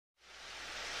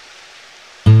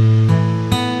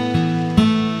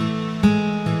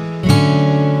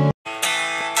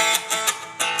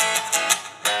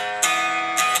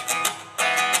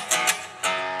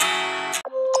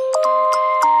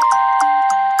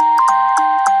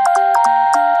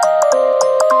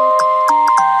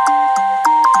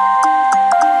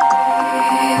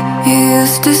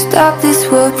to stop this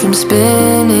world from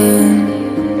spinning.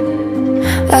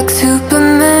 Like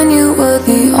Superman, you were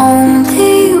the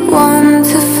only one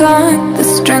to find the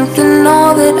strength in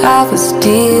all that I was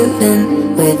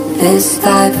dealing with this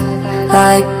life,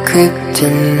 like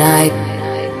kryptonite.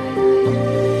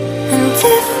 And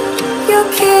if you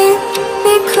keep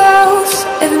me close,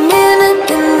 every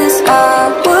minute in this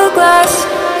hourglass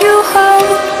you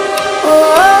hold.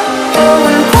 Oh, oh, oh,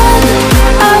 and when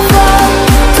I fall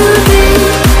too deep,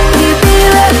 you'd be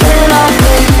right when I'm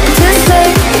ready to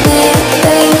save me,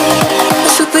 a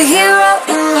superhero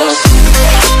in me.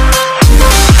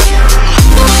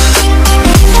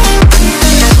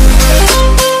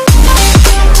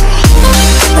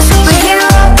 A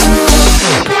superhero in me.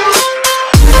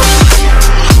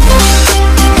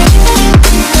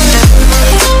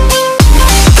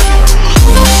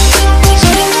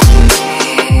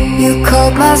 You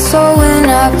called my soul when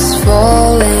I was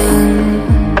falling.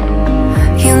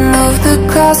 You moved the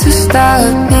clouds to stop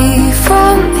me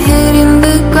from hitting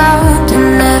the ground.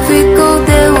 In every goal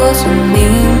there was a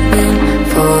meaning,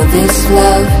 for this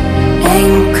love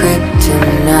ain't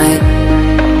kryptonite.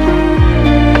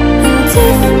 And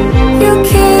if you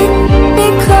keep me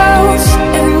close,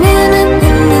 every minute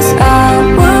in this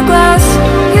hourglass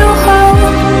you hold.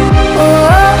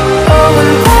 Oh, oh, oh,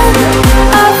 and when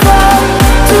I fall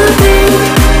too deep,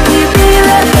 you'd be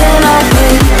right when I'm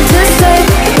ready to save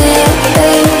me,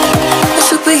 a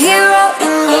superhero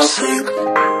in me.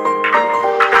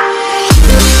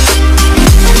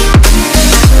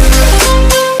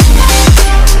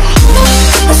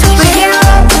 A superhero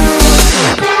in me.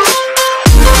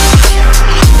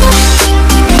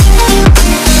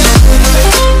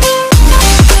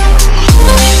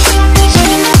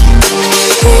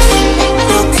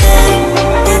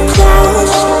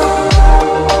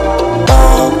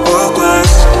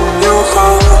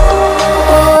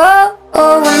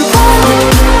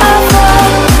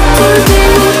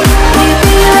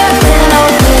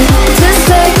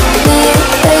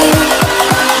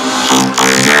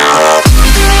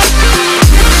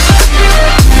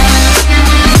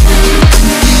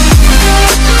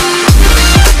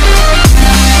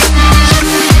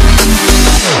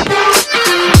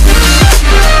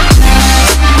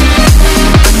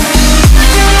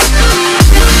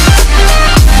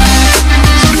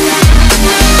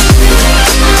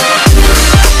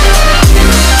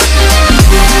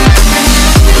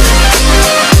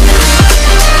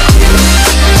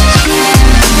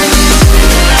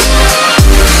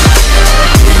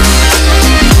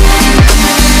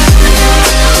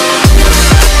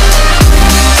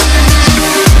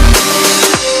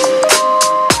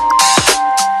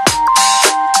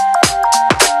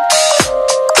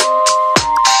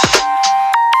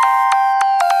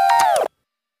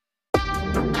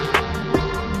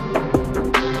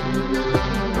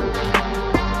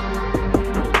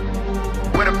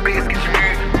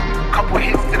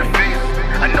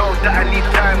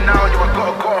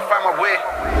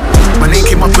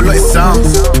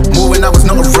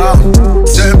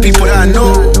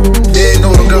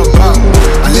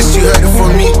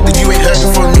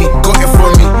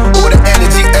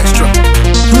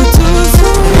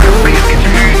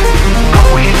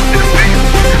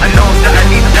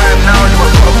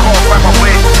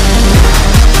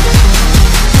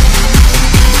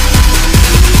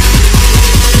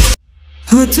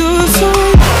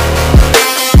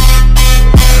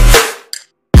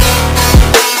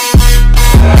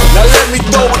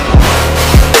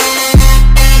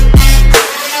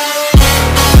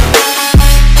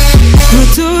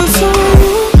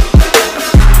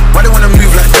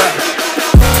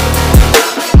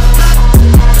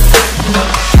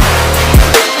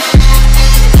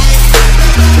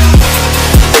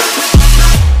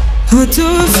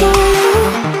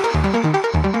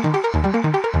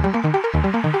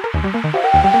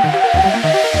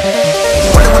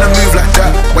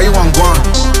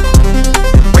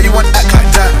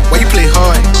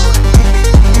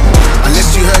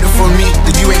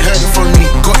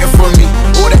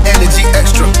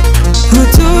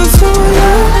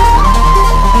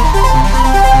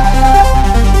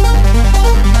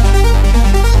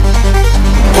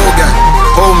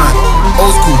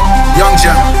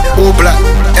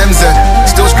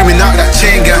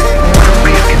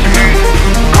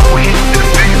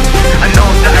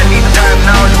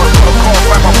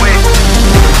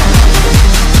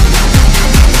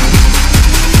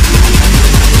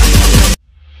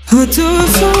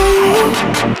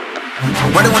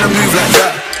 Why they wanna move like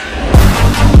that?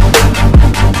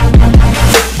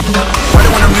 Why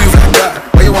they wanna move like that?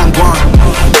 Why you want gone?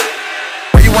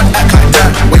 Why you want act like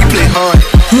that? Why you play hard?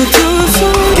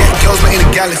 Get girls but in the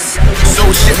gallus. So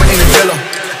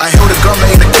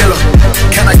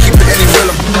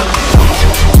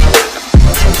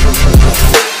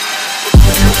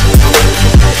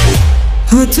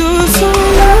so